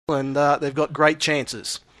and they've got great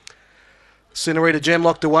chances. Cinerita Gem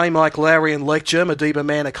locked away, Mike Lowry and Lecture, Madiba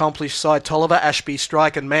Man Accomplished, Cy Tolliver, Ashby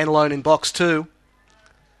Strike and Man Alone in box 2.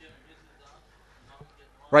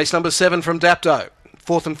 Race number 7 from Dapto,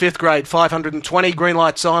 4th and 5th grade, 520, green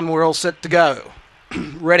lights on, we're all set to go.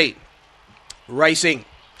 Ready, racing.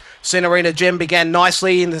 Cinerita Gem began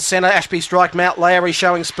nicely in the centre. Ashby Strike, Mount Lowry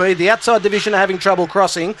showing speed. The outside division are having trouble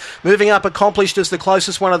crossing. Moving up, Accomplished as the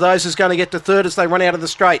closest one of those is going to get to third as they run out of the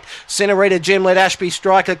straight. Cinerita Gem led Ashby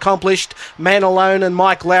Strike, Accomplished, Man Alone and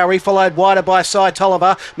Mike Lowry, followed wider by Cy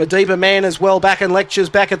Tolliver. Madiba Man as well back and Lectures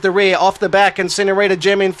back at the rear. Off the back and Cinerita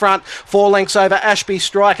Gem in front. 4 lengths over Ashby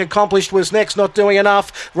Strike. Accomplished was next, not doing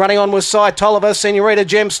enough. Running on was Cy Tolliver. Cinerita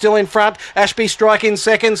Gem still in front. Ashby Strike in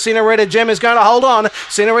second. Cinerita Gem is going to hold on.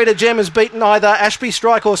 Cinerita Gem has beaten either Ashby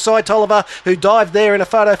Strike or Cy Tolliver, who dived there in a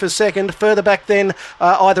photo for second. Further back then,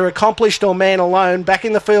 either Accomplished or Man Alone. Back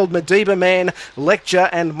in the field, Madiba Man, Lecture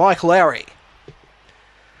and Mike Lowry.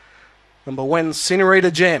 Number 1,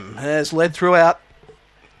 Cinerita Gem, has led throughout.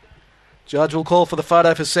 Judge will call for the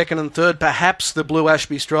photo for second and third. Perhaps the blue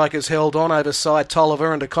Ashby Strike has held on over Cy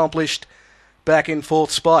Tolliver and Accomplished back in 4th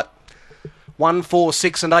spot. 1, 4,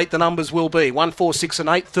 6 and 8 the numbers will be. 1, 4, 6 and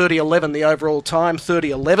 8, 30-11 the overall time,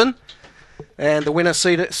 30-11. And the winner,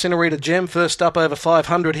 Cinerita Gem, first up over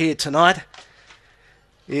 500 here tonight,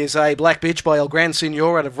 is a Black Bitch by El Gran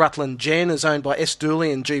Senor out of Rutland Gen, is owned by S.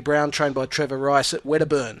 Dooley and G. Brown, trained by Trevor Rice at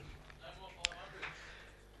Wedderburn.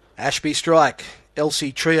 Ashby Strike,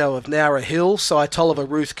 Elsie Trio of Nowra Hill, Cy Tolliver,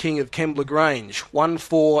 Ruth King of Kembla Grange. 1,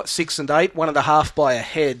 4, 6 and 8, 1.5 by a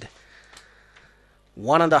head.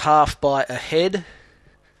 1.5 by a head,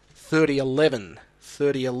 30-11.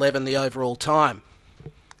 30-11 the overall time.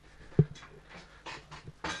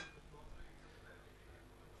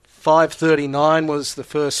 5:39 was the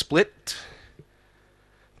first split.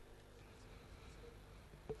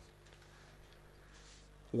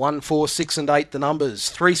 One, 4, 6 and 8 the numbers.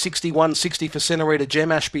 360, 160 for Cinerita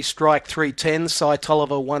Gem, Ashby Strike 310, Cy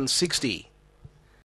Tolliver 160.